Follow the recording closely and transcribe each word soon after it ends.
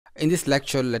In this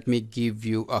lecture, let me give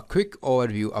you a quick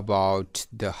overview about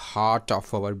the heart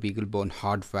of our Beaglebone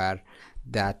hardware,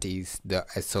 that is the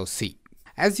SoC.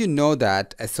 As you know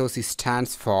that SoC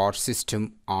stands for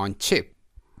System on Chip,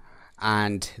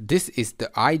 and this is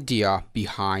the idea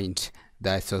behind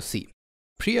the SoC.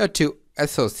 Prior to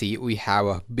SoC, we have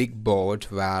a big board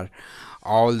where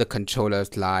all the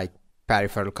controllers like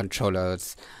peripheral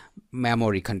controllers,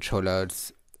 memory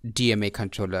controllers, DMA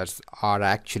controllers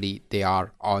they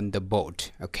are on the board.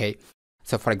 Okay,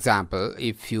 so for example,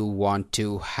 if you want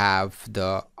to have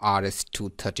the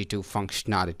RS-232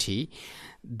 functionality,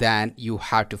 then you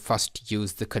have to first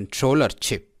use the controller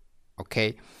chip,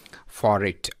 okay, for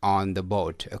it on the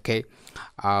board. Okay,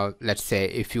 let's say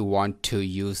if you want to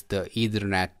use the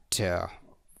Ethernet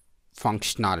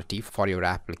functionality for your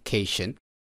application,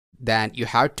 then you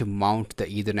have to mount the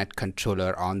Ethernet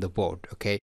controller on the board.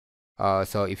 Okay,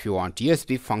 so if you want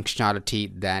USB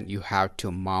functionality, then you have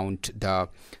to mount the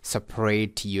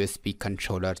separate USB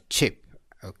controller chip.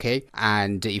 Okay,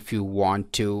 and if you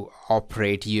want to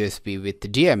operate USB with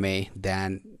DMA,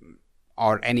 then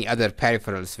or any other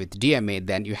peripherals with DMA,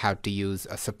 then you have to use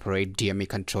a separate DMA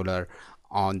controller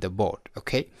on the board.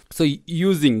 Okay, so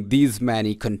using these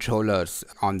many controllers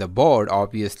on the board,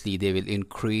 obviously they will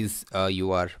increase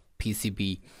your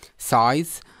PCB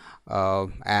size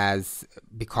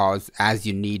because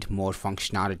you need more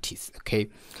functionalities. Okay,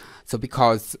 so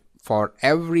because for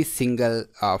every single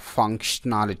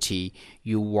functionality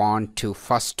you want to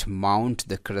first mount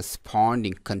the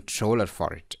corresponding controller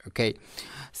for it. Okay,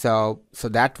 so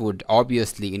that would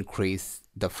obviously increase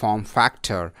the form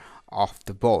factor of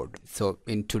the board. So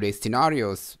in today's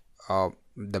scenarios,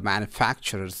 the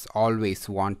manufacturers always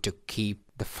want to keep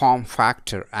the form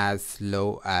factor as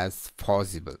low as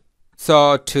possible.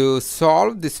 So to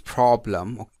solve this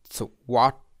problem, so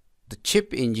what the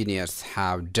chip engineers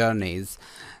have done is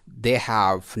they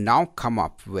have now come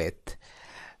up with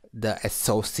the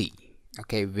SoC,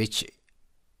 okay, which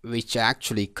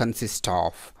actually consists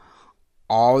of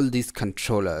all these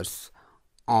controllers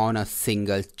on a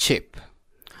single chip,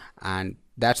 and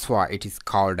that's why it is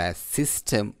called as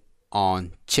System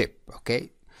on Chip.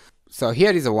 Okay, so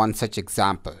here is one such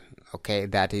example. Okay,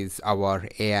 that is our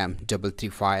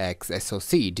AM335x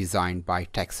SOC designed by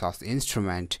Texas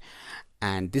Instruments,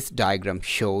 and this diagram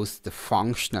shows the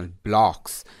functional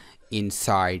blocks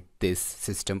inside this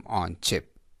System on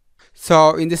Chip.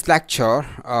 So in this lecture,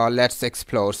 let's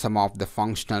explore some of the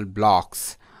functional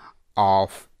blocks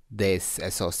of this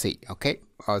SoC. Okay,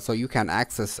 so you can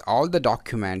access all the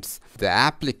documents, the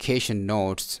application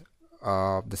notes,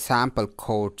 the sample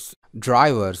codes,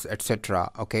 drivers, etc.,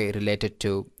 okay, related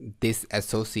to this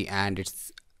SoC and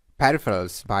its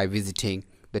peripherals by visiting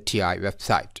the TI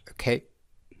website. Okay,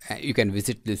 you can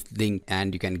visit this link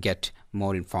and you can get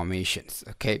more informations.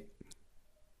 Okay,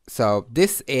 so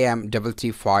this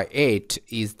AM335x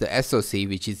is the SoC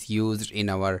which is used in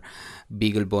our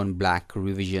Beaglebone Black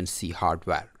Revision C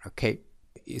hardware. Okay,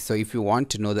 so if you want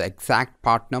to know the exact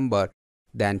part number,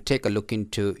 then take a look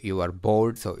into your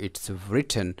board. So it's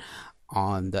written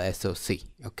on the SoC.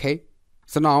 Okay,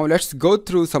 so now let's go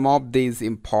through some of these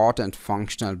important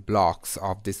functional blocks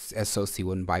of this SoC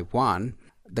one by one.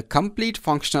 The complete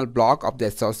functional block of the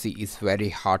SoC is very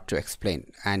hard to explain,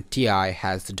 and TI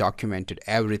has documented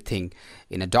everything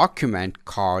in a document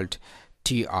called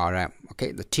TRM.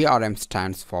 Okay, the TRM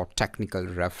stands for Technical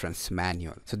Reference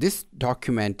Manual. So this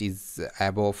document is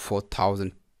above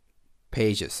 4,000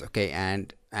 pages. Okay,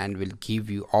 and will give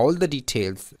you all the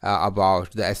details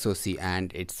about the SoC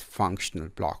and its functional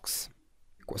blocks.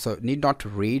 So need not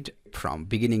read from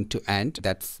beginning to end,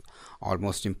 that's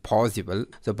almost impossible.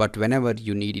 So but whenever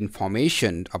you need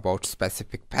information about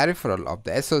specific peripheral of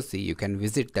the SoC, you can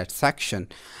visit that section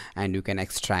and you can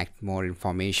extract more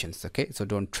information. Okay, so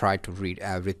don't try to read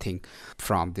everything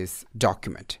from this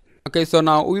document. Okay, so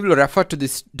now we will refer to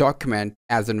this document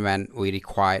as and when we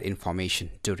require information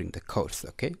during the course.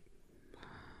 Okay,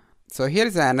 so here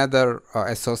is another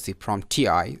SoC from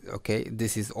TI. Okay,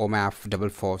 this is OMAF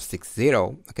 4460.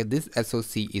 Okay, this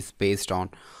SoC is based on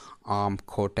ARM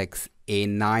Cortex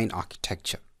A9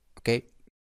 architecture. Okay,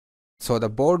 so the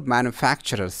board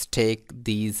manufacturers take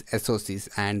these SoCs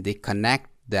and they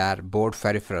connect their board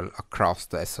peripheral across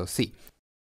the SoC.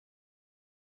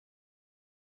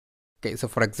 Okay, so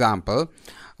for example,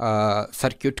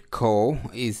 Circuit Co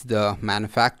is the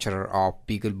manufacturer of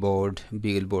Beaglebone,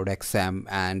 Beaglebone XM,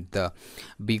 and the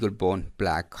Beaglebone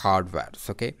Black hardware.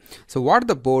 Okay, so what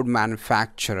the board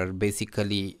manufacturer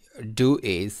basically do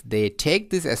is they take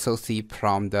this SoC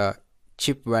from the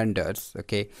chip vendors,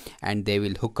 okay, and they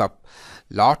will hook up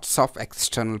lots of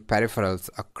external peripherals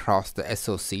across the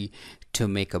SoC to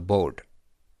make a board.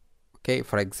 Okay,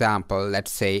 for example,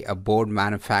 let's say a board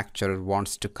manufacturer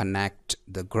wants to connect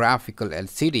the graphical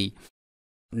LCD.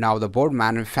 Now the board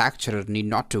manufacturer need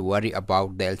not to worry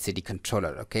about the LCD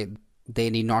controller. Okay, they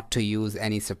need not to use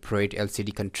any separate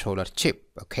LCD controller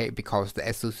chip, okay, because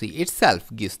the SoC itself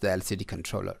gives the LCD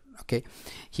controller. Okay,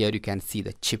 here you can see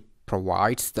the chip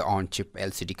provides the on-chip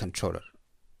LCD controller.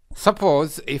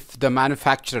 Suppose if the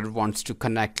manufacturer wants to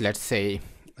connect, let's say,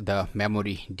 the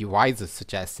memory devices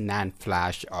such as NAND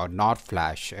flash or NOR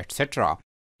flash, etc.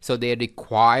 So they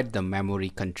require the memory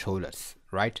controllers,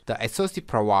 right? The SoC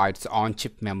provides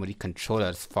on-chip memory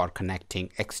controllers for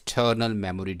connecting external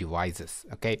memory devices,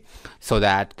 okay? So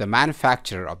that the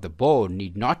manufacturer of the board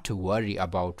need not to worry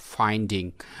about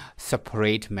finding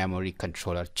separate memory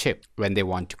controller chip when they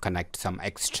want to connect some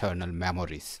external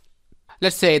memories.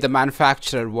 Let's say the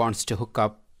manufacturer wants to hook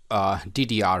up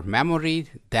DDR memory,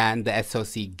 then the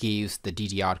SoC gives the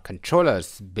DDR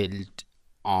controllers built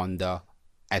on the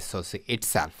SoC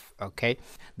itself. Okay,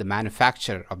 the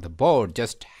manufacturer of the board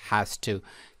just has to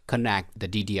connect the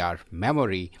DDR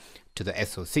memory to the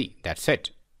SoC. That's it.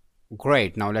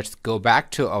 Great. Now let's go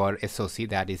back to our SoC,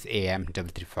 that is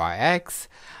AM335x,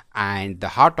 and the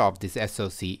heart of this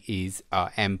SoC is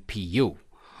MPU,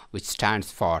 which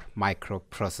stands for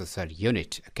microprocessor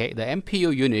unit. Okay, the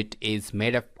MPU unit is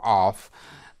made up of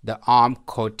the ARM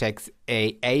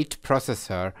Cortex-A8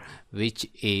 processor, which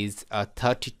is a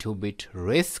 32-bit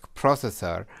RISC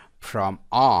processor from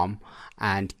ARM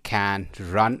and can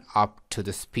run up to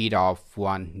the speed of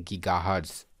 1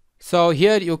 GHz. So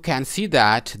here you can see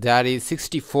that there is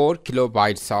 64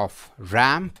 kilobytes of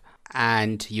RAM,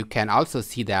 and you can also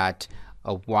see that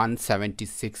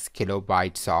 176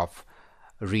 kilobytes of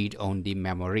read-only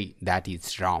memory, that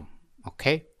is ROM.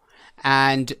 Okay,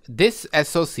 and this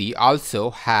SoC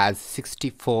also has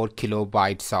 64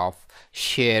 kilobytes of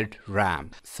shared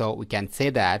RAM. So we can say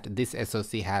that this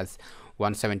SoC has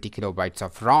 170 kilobytes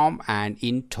of ROM and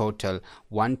in total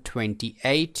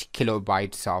 128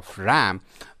 kilobytes of RAM,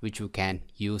 which we can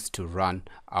use to run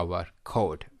our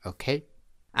code. Okay,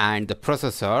 and the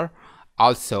processor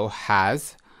also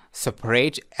has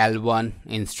separate L1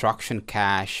 instruction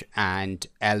cache and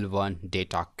L1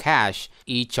 data cache,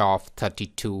 each of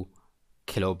 32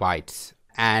 kilobytes,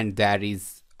 and there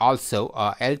is also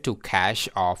a L2 cache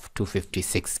of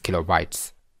 256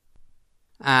 kilobytes.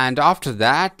 And after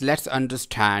that, let's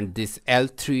understand this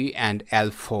L3 and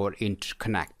L4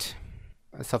 interconnect.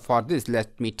 So for this,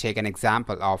 let me take an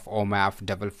example of OMAP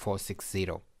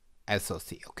 4460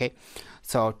 SoC. Okay,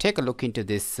 so take a look into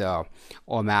this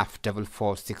OMAP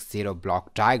 4460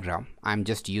 block diagram. I'm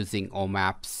just using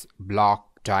OMAP's block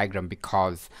diagram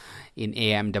because in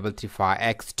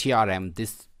AM335x TRM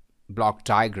this block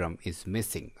diagram is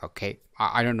missing. Okay,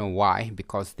 I don't know why,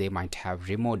 because they might have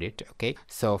removed it. Okay,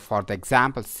 so for the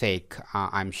example's sake,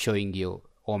 I'm showing you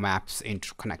OMAP's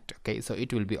interconnect. Okay, so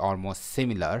it will be almost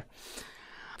similar.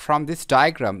 From this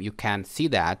diagram you can see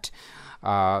that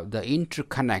the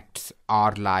interconnects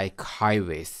are like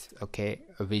highways, okay,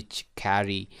 which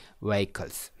carry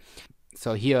vehicles.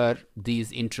 So here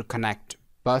these interconnect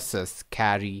buses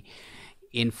carry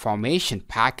information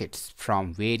packets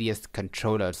from various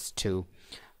controllers to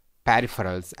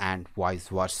peripherals and vice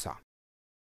versa.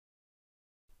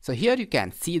 So here you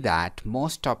can see that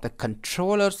most of the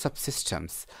controller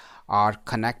subsystems are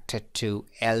connected to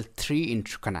L3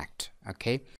 interconnect,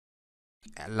 okay,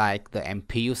 like the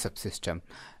MPU subsystem,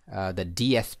 the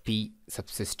DSP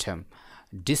subsystem,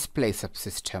 display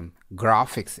subsystem,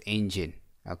 graphics engine,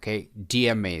 okay,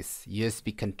 DMAs,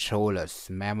 USB controllers,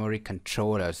 memory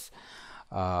controllers,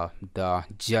 the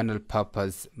general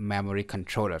purpose memory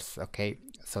controllers. Okay,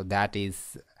 so that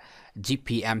is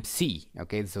GPMC.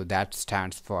 Okay, so that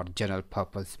stands for general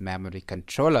purpose memory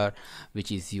controller,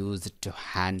 which is used to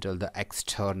handle the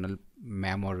external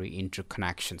memory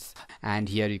interconnections. And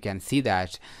here you can see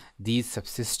that these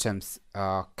subsystems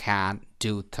can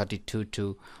do 32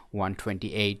 to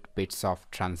 128 bits of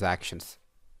transactions.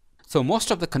 So most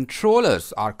of the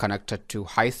controllers are connected to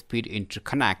high-speed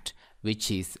interconnect, which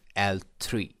is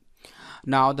L3.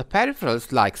 Now the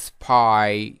peripherals like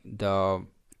SPI, the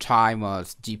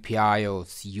timers,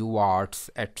 GPIOs, UARTs,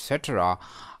 etc.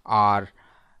 are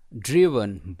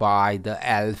driven by the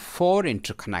L4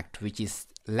 interconnect, which is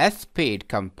less speed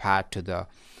compared to the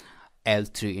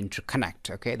L3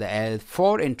 interconnect. Okay, the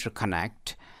L4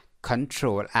 interconnect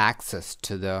control access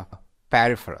to the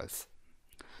peripherals.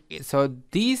 So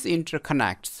these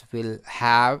interconnects will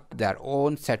have their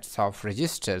own sets of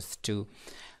registers to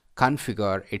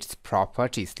configure its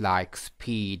properties like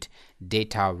speed,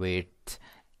 data width,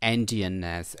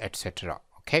 endianness, etc.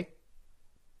 Okay.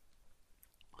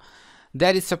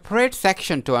 There is a separate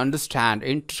section to understand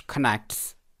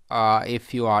interconnects.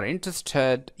 If you are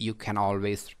interested, you can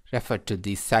always refer to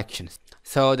these sections.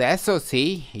 So the SOC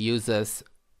uses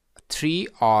 3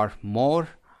 or more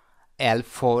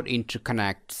L4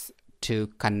 interconnects to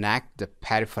connect the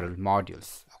peripheral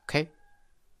modules. Okay.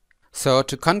 So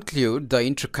to conclude, the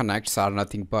interconnects are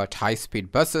nothing but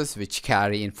high-speed buses which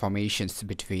carry informations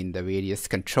between the various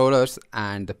controllers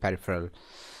and the peripheral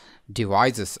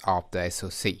devices of the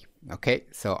SOC. Okay,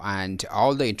 so and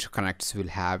all the interconnects will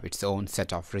have its own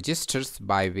set of registers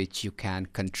by which you can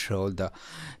control the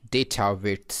data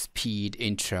width, speed,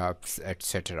 interrupts,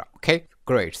 etc. Okay,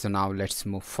 great. So now let's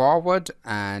move forward,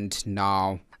 and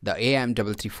now the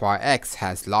AM335X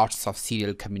has lots of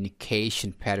serial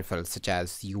communication peripherals such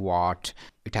as UART.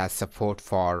 It has support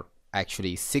for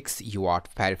actually 6 UART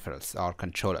peripherals or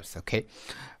controllers. Okay,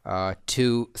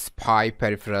 2 SPI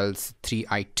peripherals, 3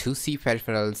 I2C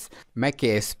peripherals, MAC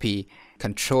ASP,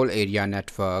 control area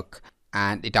network,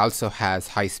 and it also has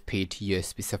high-speed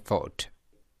USB support.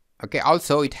 Okay,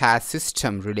 also it has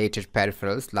system-related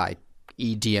peripherals like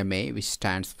EDMA, which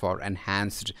stands for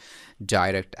Enhanced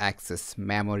Direct Access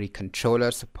Memory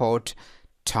Controller support,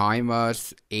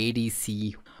 timers,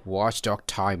 ADC, watchdog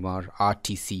timer,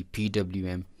 RTC,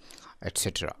 PWM,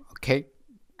 etc. Okay,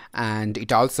 and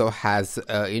it also has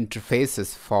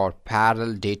interfaces for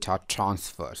parallel data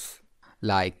transfers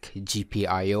like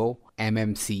GPIO,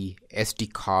 eMMC,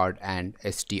 SD card, and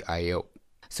SDIO.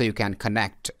 So you can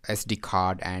connect SD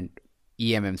card and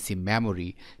eMMC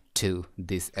memory to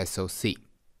this SOC.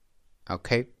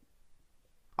 Okay.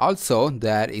 Also,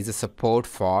 there is a support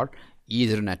for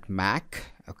Ethernet MAC.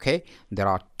 Okay, there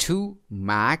are 2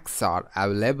 MACs are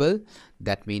available.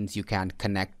 That means you can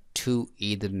connect 2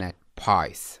 Ethernet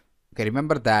PIs. Okay,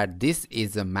 remember that this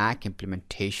is a MAC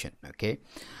implementation. Okay,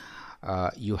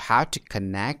 you have to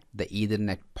connect the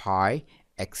Ethernet PI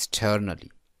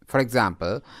externally. For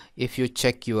example, if you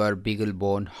check your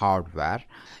Beaglebone hardware,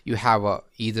 you have a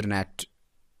Ethernet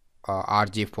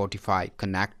RJ45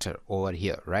 connector over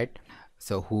here, right?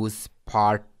 So whose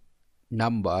part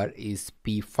number is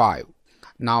P5.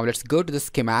 Now let's go to the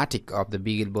schematic of the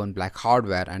Beaglebone Black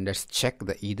hardware and let's check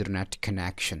the Ethernet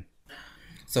connection.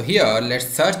 So here let's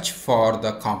search for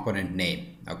the component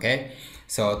name. Okay,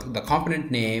 so the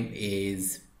component name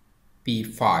is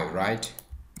P5, right?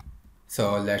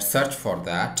 So let's search for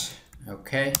that.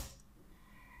 Okay,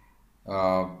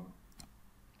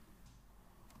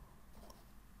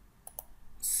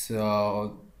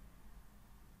 so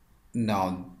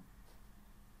now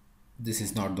this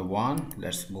is not the one.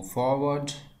 Let's move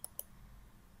forward.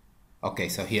 Okay,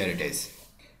 so here it is.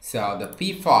 So the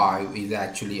P5 is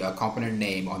actually a component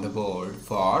name on the board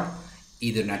for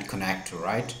Ethernet connector,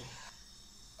 right?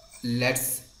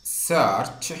 Let's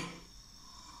search.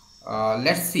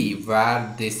 Let's see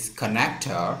where this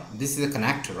connector, this is a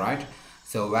connector, right?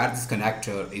 So where this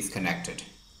connector is connected.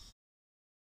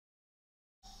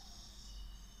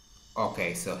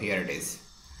 Okay, so here it is.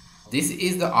 This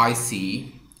is the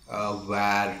IC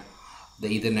where the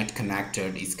Ethernet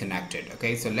connector is connected.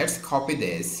 Okay, so let's copy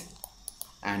this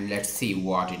and let's see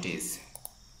what it is.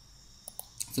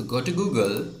 So go to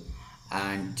Google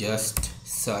and just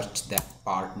search that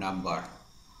part number.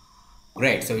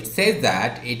 Great, so it says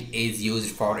that it is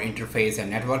used for interface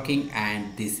and networking,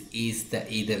 and this is the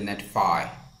Ethernet PHY,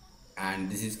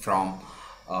 and this is from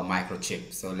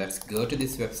Microchip. So let's go to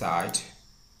this website.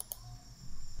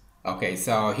 Okay,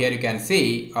 so here you can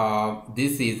see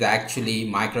this is actually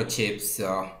Microchip's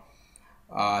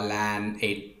LAN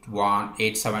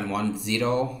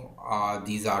 8710.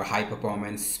 These are high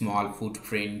performance, small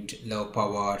footprint, low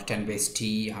power, 10 base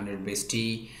T, 100 base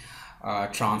T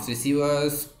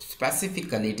transceivers,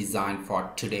 specifically designed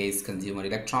for today's consumer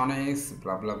electronics,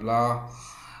 blah blah blah.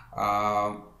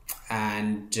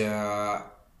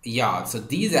 Yeah, so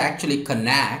these actually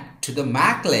connect to the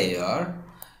MAC layer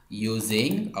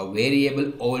using a variable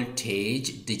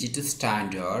voltage digital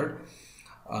standard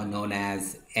known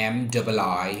as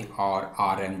MII or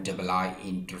RMII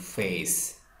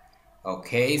interface.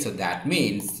 Okay, so that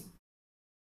means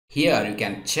here you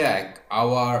can check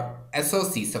our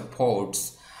SOC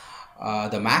supports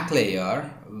the MAC layer,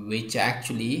 which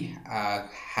actually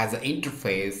has an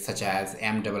interface such as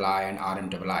MII and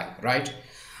RMII, right?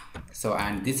 So,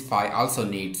 and this PHY also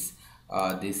needs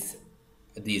these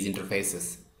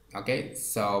interfaces. Okay,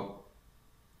 so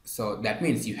that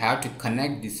means you have to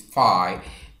connect this PHY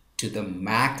to the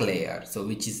MAC layer, so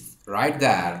which is right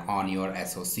there on your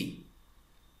SOC.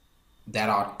 There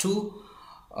are 2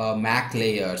 MAC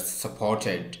layers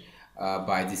supported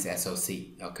by this SOC.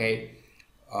 Okay,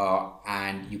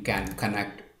 and you can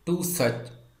connect 2 such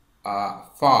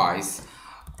files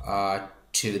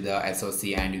to the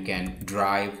SOC, and you can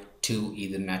drive to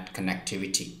Ethernet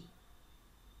connectivity.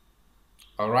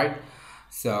 Alright,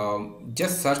 so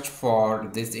just search for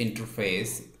this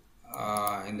interface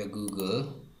in the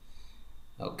Google.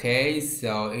 Okay,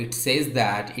 so it says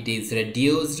that it is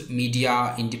reduced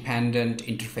media independent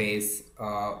interface,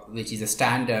 which is a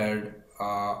standard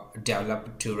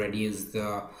developed to reduce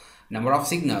the number of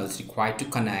signals required to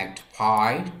connect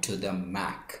Pi to the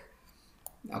Mac.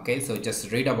 Okay, so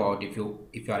just read about if you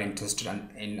are interested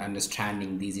in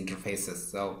understanding these interfaces.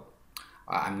 So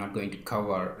I'm not going to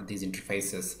cover these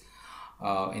interfaces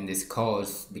in this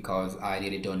course because I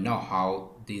really don't know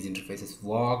how these interfaces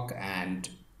work, and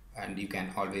you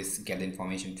can always get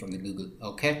information from the Google.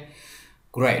 Okay,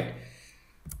 great.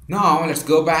 Now let's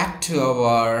go back to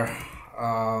our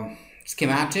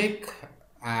schematic,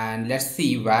 and let's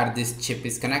see where this chip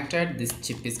is connected. This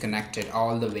chip is connected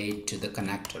all the way to the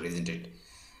connector, isn't it?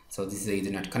 So this is the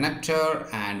Ethernet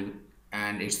connector,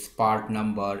 and its part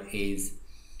number is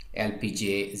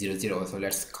LPJ00. So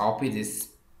let's copy this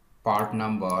part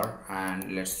number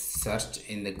and let's search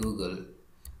in the Google.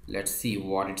 Let's see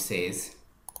what it says.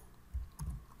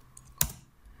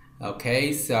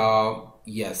 Okay, so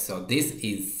yes, so this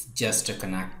is just a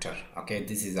connector. Okay,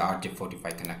 this is RJ45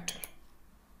 connector.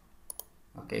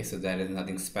 Okay, so there is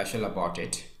nothing special about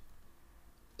it.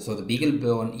 So the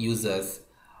Beaglebone uses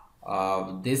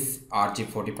this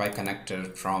RJ45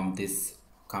 connector from this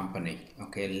company,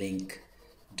 okay, Link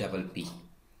double P,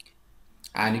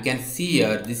 and you can see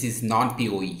here this is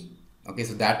non-PoE. Okay,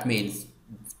 so that means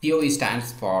PoE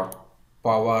stands for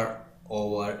power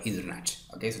over Ethernet.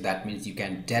 Okay, so that means you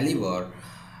can deliver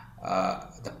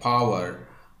the power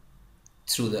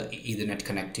through the Ethernet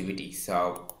connectivity.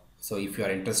 So if you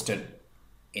are interested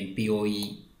in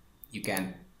PoE, you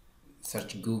can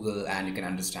search Google and you can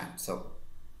understand. So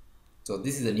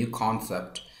this is a new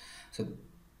concept, so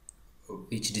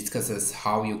which discusses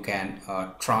how you can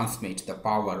transmit the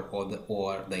power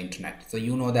over the internet. So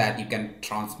you know that you can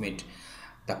transmit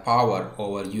the power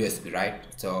over USB, right?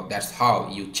 So that's how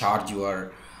you charge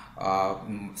your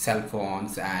cell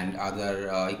phones and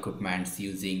other equipments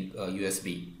using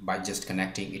USB, by just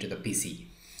connecting it to the PC,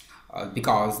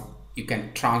 because you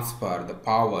can transfer the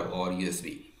power over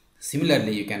USB.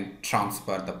 Similarly, you can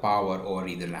transfer the power over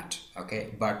Ethernet. Okay,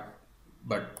 but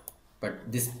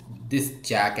this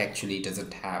jack actually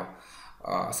doesn't have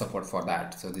support for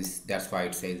that. So that's why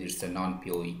it says it's a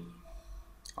non-PoE.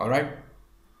 All right,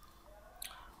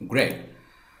 great.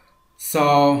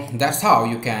 So that's how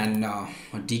you can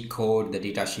decode the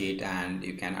datasheet, and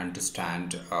you can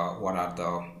understand what are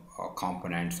the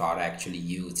components are actually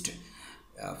used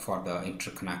for the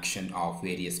interconnection of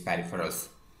various peripherals.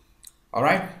 All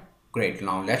right, great.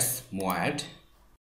 Now let's move ahead.